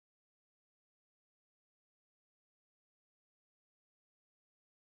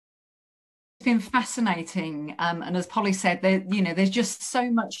been fascinating, and as Polly said, there's just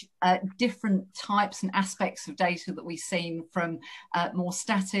so much different types and aspects of data that we've seen, from more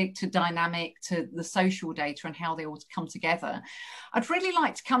static to dynamic to the social data and how they all come together. I'd really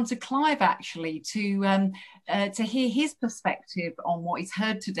like to come to Clive actually to hear his perspective on what he's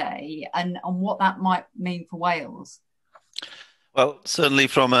heard today and on what that might mean for Wales. Well, certainly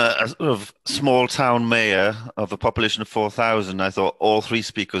from a sort of small town mayor of a population of 4,000, I thought all three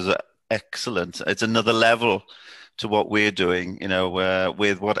speakers are excellent. It's another level to what we're doing,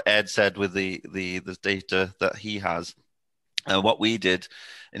 with what Ed said with the data that he has. What we did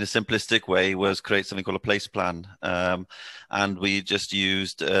in a simplistic way was create something called a place plan. And we just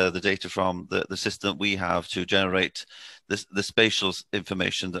used the data from the system that we have to generate the spatial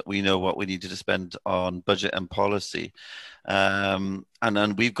information that we know what we needed to spend on budget and policy. And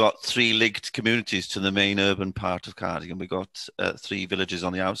then we've got three linked communities to the main urban part of Cardigan. We've got three villages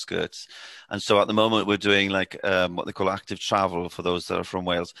on the outskirts. And so at the moment, we're doing like what they call active travel for those that are from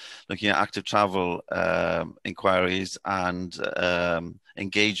Wales, looking at active travel inquiries and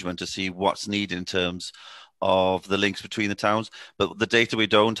engagement to see what's needed in terms of the links between the towns. But the data we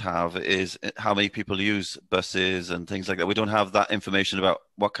don't have is how many people use buses and things like that. We don't have that information about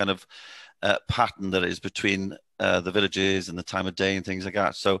what kind of pattern there is between the villages and the time of day and things like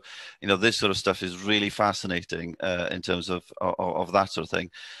that. So, this sort of stuff is really fascinating in terms of that sort of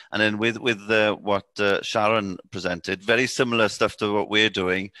thing. And then with what Sharon presented, very similar stuff to what we're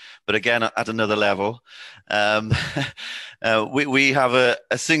doing, but again at another level. We have a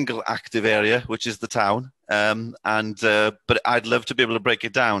single active area, which is the town. But I'd love to be able to break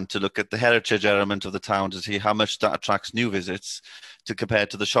it down to look at the heritage element of the town to see how much that attracts new visits to compare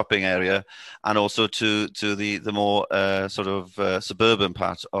to the shopping area, and also to the more sort of suburban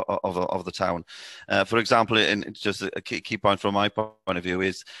part of the town. For example, in just a key point from my point of view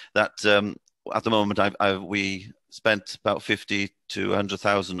is that at the moment we spent about 50 to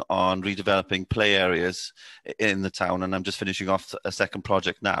 100,000 on redeveloping play areas in the town, and I'm just finishing off a second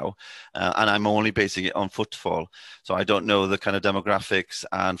project now, and I'm only basing it on footfall. So I don't know the kind of demographics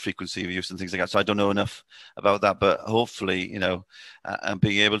and frequency of use and things like that. So I don't know enough about that, but hopefully, and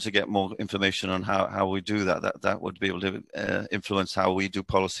being able to get more information on how we do that would be able to influence how we do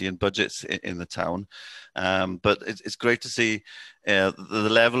policy and budgets in the town. But it's great to see the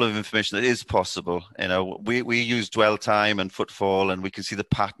level of information that is possible. We use dwell time and footfall, and we can see the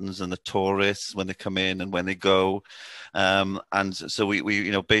patterns and the tourists when they come in and when they go, and so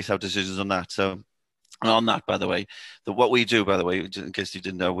we base our decisions on that. So, and on that, by the way, what we do, by the way, in case you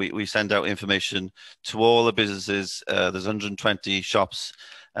didn't know, we send out information to all the businesses. There's 120 shops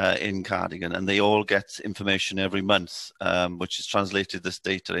in Cardigan, and they all get information every month, which has translated this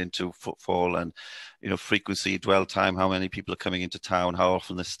data into footfall and frequency, dwell time, how many people are coming into town, how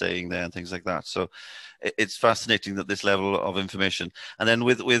often they're staying there, and things like that. So it's fascinating that this level of information. And then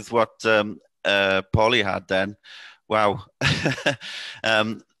with what Polly had then, wow.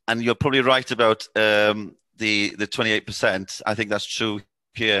 And you're probably right about the 28%. I think that's true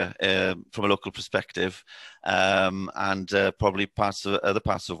here from a local perspective, and probably other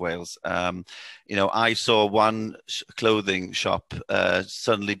parts of Wales. I saw one clothing shop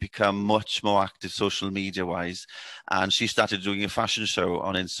suddenly become much more active social media wise, and she started doing a fashion show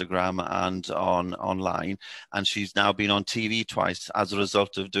on Instagram and online, and she's now been on TV twice as a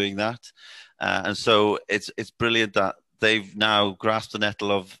result of doing that. And so it's brilliant that they've now grasped the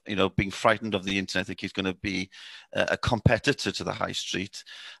nettle of, being frightened of the internet. I think it's going to be a competitor to the high street,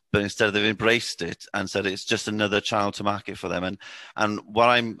 but instead they've embraced it and said it's just another channel to market for them. And what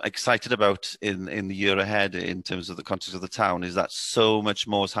I'm excited about in the year ahead, in terms of the context of the town, is that so much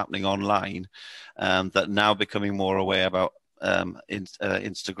more is happening online, that now becoming more aware about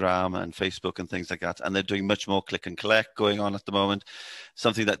Instagram and Facebook and things like that, and they're doing much more click and collect going on at the moment,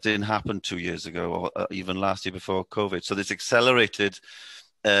 something that didn't happen 2 years ago or even last year before COVID. So this accelerated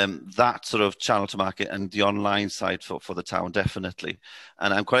that sort of channel to market and the online side for the town, definitely.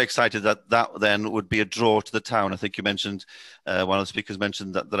 And I'm quite excited that then would be a draw to the town. I think you mentioned, one of the speakers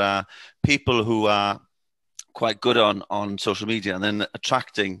mentioned that there are people who are quite good on social media and then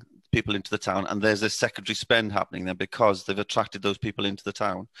attracting people into the town, and there's this secondary spend happening there because they've attracted those people into the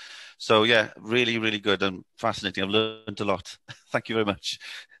town. So yeah, really, really good and fascinating. I've learned a lot. Thank you very much.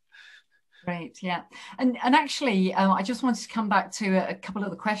 Great, yeah. And actually, I just wanted to come back to a couple of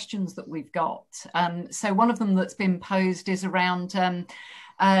the questions that we've got. So one of them that's been posed is around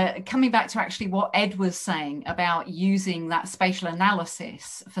coming back to actually what Ed was saying about using that spatial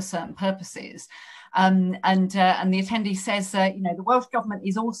analysis for certain purposes. And the attendee says, you know, the Welsh Government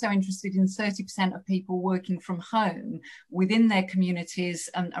is also interested in 30% of people working from home within their communities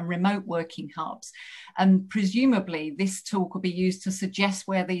and remote working hubs. And presumably this tool could be used to suggest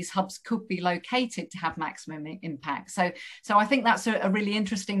where these hubs could be located to have maximum impact. So I think that's a really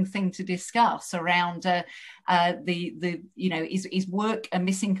interesting thing to discuss around you know, is work a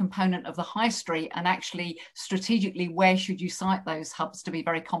missing component of the high street, and actually strategically where should you site those hubs to be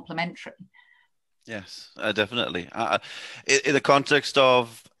very complementary? Yes, definitely. In the context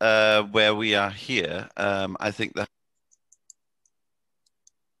of where we are here, I think that.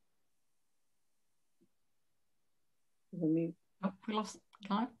 Oh, we lost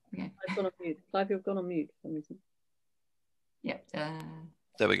Clive. Okay. I've gone on mute. Clive, you've gone on mute for some reason. Yep.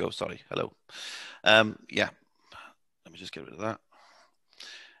 There we go. Sorry. Hello. Yeah. Let me just get rid of that.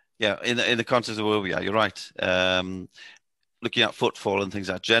 Yeah. In the context of where we are, you're right. Looking at footfall and things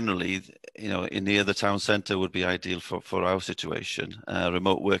like that, generally, you know, near the town centre would be ideal for our situation,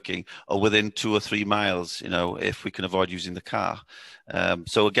 remote working, or within 2 or 3 miles, you know, if we can avoid using the car.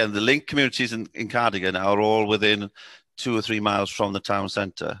 So again, the link communities in Cardigan are all within 2 or 3 miles from the town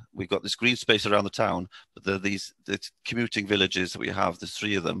centre. We've got this green space around the town, but there are these commuting villages that we have. There's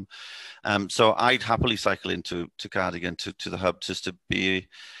 3 of them. So I'd happily cycle into Cardigan to the hub just to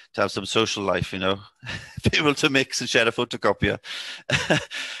have some social life, you know, be able to mix and share a photocopier.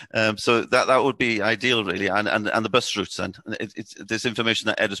 So that would be ideal, really, and the bus routes. And this information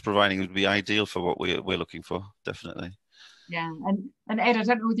that Ed is providing would be ideal for what we're looking for, definitely. Yeah, and Ed, I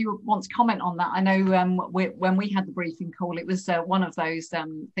don't know whether you want to comment on that. I know when we had the briefing call, it was one of those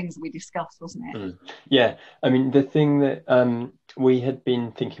things that we discussed, wasn't it? Yeah, I mean, the thing that we had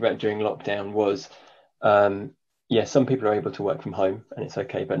been thinking about during lockdown was, yeah, some people are able to work from home and it's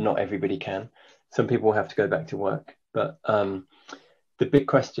okay, but not everybody can. Some people will have to go back to work. But the big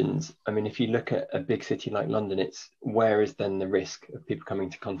questions, I mean, if you look at a big city like London, it's where is then the risk of people coming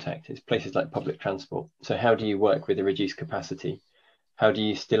to contact? It's places like public transport. So how do you work with a reduced capacity? How do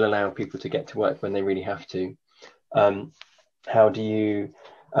you still allow people to get to work when they really have to? How do you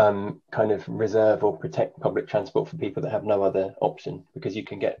kind of reserve or protect public transport for people that have no other option? Because you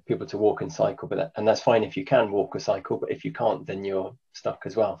can get people to walk and cycle, and that's fine if you can walk or cycle, but if you can't, then you're stuck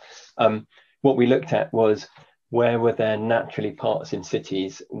as well. What we looked at was, where were there naturally parts in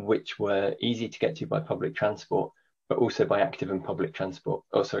cities which were easy to get to by public transport, but also by active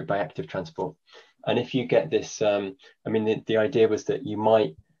transport? And if you get this, I mean, the idea was that you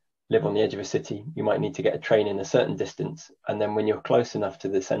might live on the edge of a city, you might need to get a train in a certain distance, and then when you're close enough to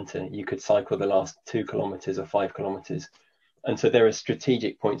the centre, you could cycle the last 2 kilometres or 5 kilometres. And so there are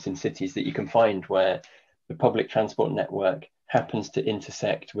strategic points in cities that you can find where the public transport network happens to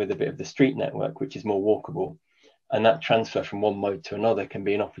intersect with a bit of the street network, which is more walkable. And that transfer from one mode to another can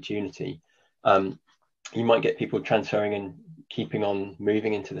be an opportunity. You might get people transferring and keeping on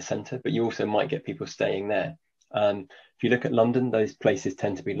moving into the centre, but you also might get people staying there. If you look at London, those places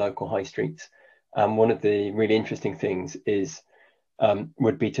tend to be local high streets. One of the really interesting things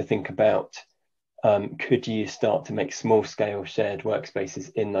would be to think about, could you start to make small scale shared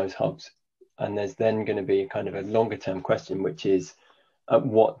workspaces in those hubs? And there's then going to be a kind of a longer term question, which is,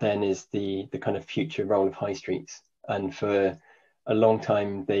 what then is the kind of future role of high streets? And for a long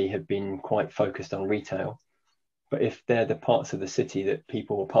time, they have been quite focused on retail. But if they're the parts of the city that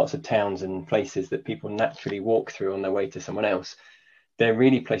people, parts of towns and places that people naturally walk through on their way to someone else, they're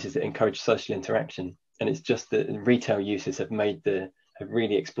really places that encourage social interaction. And it's just that retail uses have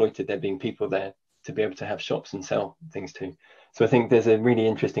really exploited there being people there to be able to have shops and sell things too. So I think there's a really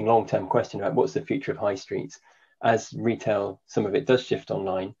interesting long-term question about what's the future of high streets. As retail, some of it does shift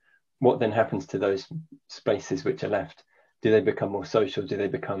online, what then happens to those spaces which are left? Do they become more social? Is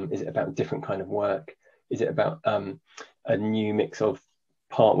it about a different kind of work? Is it about a new mix of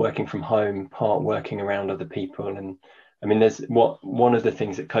part working from home, part working around other people? And I mean, one of the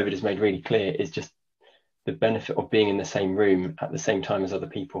things that COVID has made really clear is just the benefit of being in the same room at the same time as other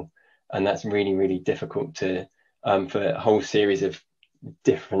people. And that's really, really difficult for a whole series of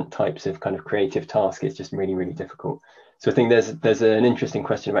different types of kind of creative tasks. It's just really, really difficult. So I think there's an interesting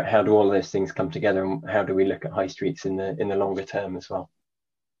question about how do all those things come together, and how do we look at high streets in the longer term as well.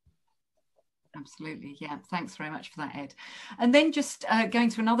 Absolutely, yeah. Thanks very much for that, Ed. And then just going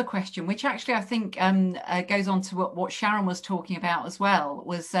to another question, which actually I think goes on to what Sharon was talking about as well,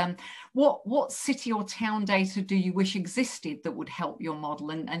 was what city or town data do you wish existed that would help your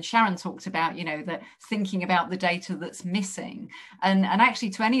model? And Sharon talked about, you know, that thinking about the data that's missing. And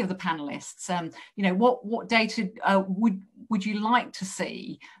actually, to any of the panelists, you know, what data would you like to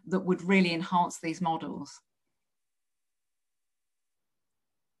see that would really enhance these models?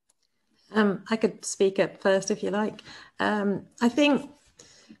 I could speak up first if you like. My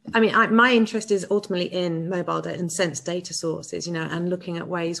interest is ultimately in mobile data and sense data sources, and looking at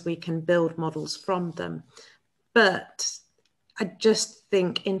ways we can build models from them. But I just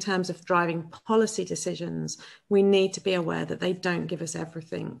think in terms of driving policy decisions, we need to be aware that they don't give us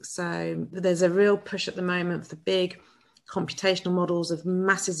everything. So there's a real push at the moment for big computational models of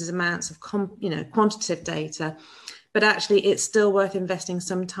massive amounts of quantitative data. But actually, it's still worth investing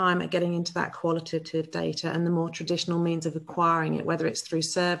some time at getting into that qualitative data and the more traditional means of acquiring it, whether it's through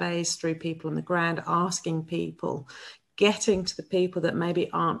surveys, through people on the ground, asking people, getting to the people that maybe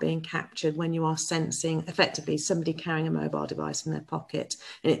aren't being captured when you are sensing effectively somebody carrying a mobile device in their pocket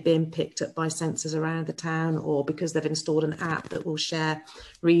and it being picked up by sensors around the town, or because they've installed an app that will share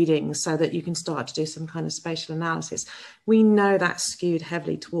readings so that you can start to do some kind of spatial analysis. We know that's skewed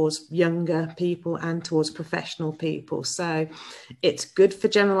heavily towards younger people and towards professional people. So it's good for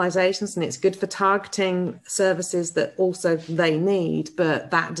generalizations and it's good for targeting services that also they need, but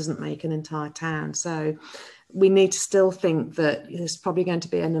that doesn't make an entire town. So we need to still think that there's probably going to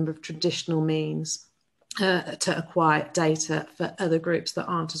be a number of traditional means to acquire data for other groups that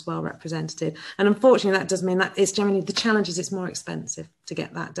aren't as well represented. And unfortunately, that does mean that it's generally the challenge is it's more expensive to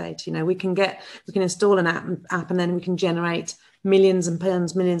get that data. We can install an app and then we can generate millions and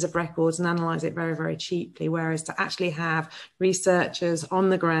pounds, millions of records and analyze it very, very cheaply. Whereas to actually have researchers on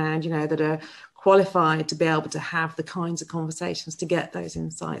the ground, that are qualified to be able to have the kinds of conversations to get those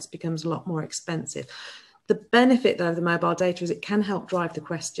insights becomes a lot more expensive. The benefit, though, of the mobile data is it can help drive the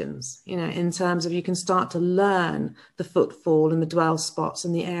questions, in terms of you can start to learn the footfall and the dwell spots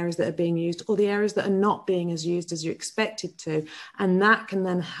and the areas that are being used or the areas that are not being as used as you expected to. And that can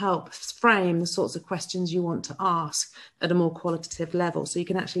then help frame the sorts of questions you want to ask at a more qualitative level. So you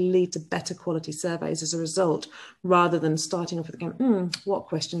can actually lead to better quality surveys as a result, rather than starting off with going, what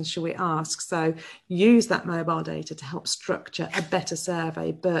questions should we ask? So use that mobile data to help structure a better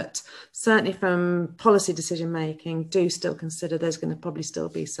survey. But certainly from policy decision making, do still consider there's going to probably still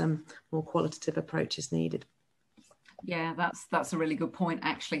be some more qualitative approaches needed. Yeah, that's a really good point,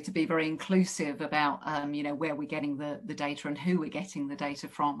 actually, to be very inclusive about where we're getting the data and who we're getting the data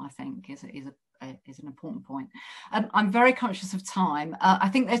from. I think is an important point. I'm very conscious of time. I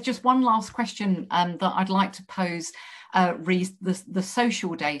think there's just one last question that I'd like to pose the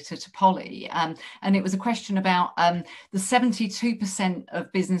social data to Polly, and it was a question about the 72%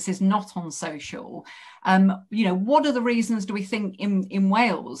 of businesses not on social. What are the reasons do we think in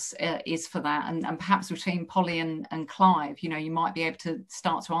Wales is for that? And perhaps between Polly and Clive, you might be able to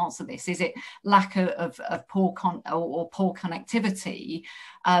start to answer this. Is it lack of poor connectivity,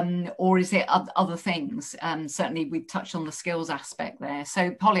 or is it other things? Certainly we've touched on the skills aspect there.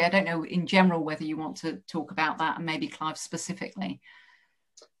 So Polly, I don't know in general whether you want to talk about that, and maybe Clive specifically.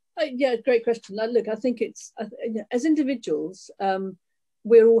 Yeah, great question. Look, I think it's, as individuals,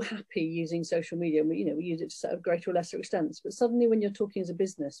 we're all happy using social media. We use it to a greater or lesser extents. But suddenly, when you're talking as a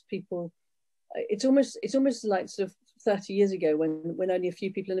business, people, it's almost like sort of 30 years ago when only a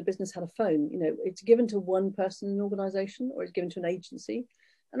few people in a business had a phone. It's given to one person in an organisation, or it's given to an agency,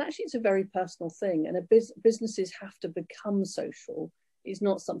 and actually, it's a very personal thing. And businesses have to become social. It's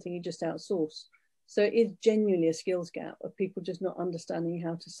not something you just outsource. So it is genuinely a skills gap of people just not understanding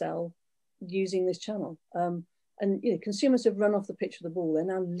how to sell using this channel. And consumers have run off the pitch of the ball. They're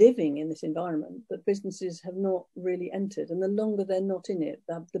now living in this environment that businesses have not really entered. And the longer they're not in it,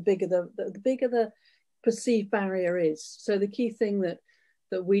 the bigger the perceived barrier is. So the key thing that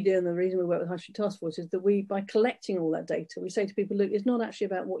we do, and the reason we work with High Street Task Force, is that by collecting all that data, we say to people, look, it's not actually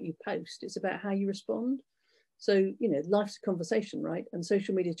about what you post, it's about how you respond. So, life's a conversation, right? And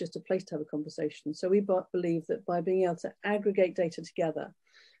social media is just a place to have a conversation. So we believe that by being able to aggregate data together,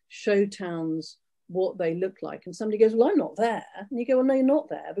 show towns what they look like, and somebody goes, well, I'm not there, and you go, well, no, you're not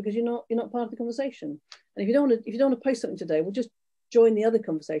there because you're not part of the conversation. And if you don't want to post something today, well, just join the other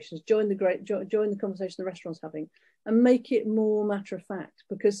conversations, join the conversation the restaurant's having, and make it more matter of fact,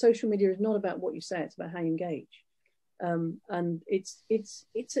 because social media is not about what you say, it's about how you engage. And it's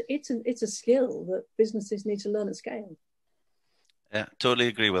a skill that businesses need to learn at scale. Yeah, totally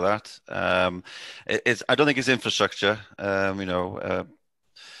agree with that. I don't think it's infrastructure.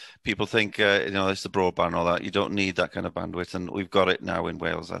 People think, it's the broadband and all that. You don't need that kind of bandwidth, and we've got it now in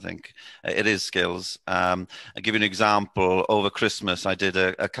Wales, I think. It is skills. I'll give you an example. Over Christmas, I did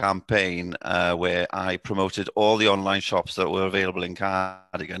a campaign where I promoted all the online shops that were available in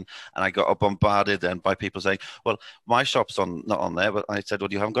Cardigan, and I got bombarded then by people saying, well, my shop's not on there. But I said,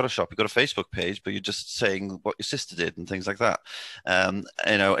 well, you haven't got a shop. You've got a Facebook page, but you're just saying what your sister did and things like that.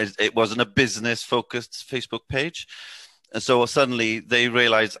 It wasn't a business-focused Facebook page. And so suddenly they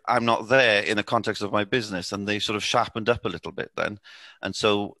realize I'm not there in the context of my business, and they sort of sharpened up a little bit then. And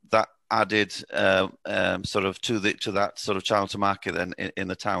so that added sort of to that sort of channel to market then in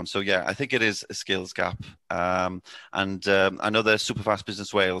the town. So yeah, I think it is a skills gap. I know there's Superfast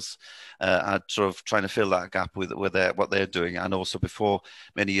Business Wales are sort of trying to fill that gap with what they're doing. And also before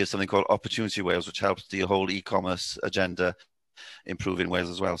many years, something called Opportunity Wales, which helps the whole e-commerce agenda improve in Wales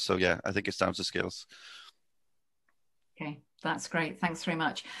as well. So yeah, I think it's down to skills. Okay, that's great. Thanks very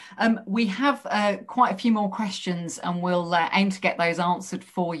much. We have quite a few more questions, and we'll aim to get those answered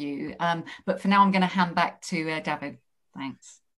for you. But for now, I'm going to hand back to David. Thanks.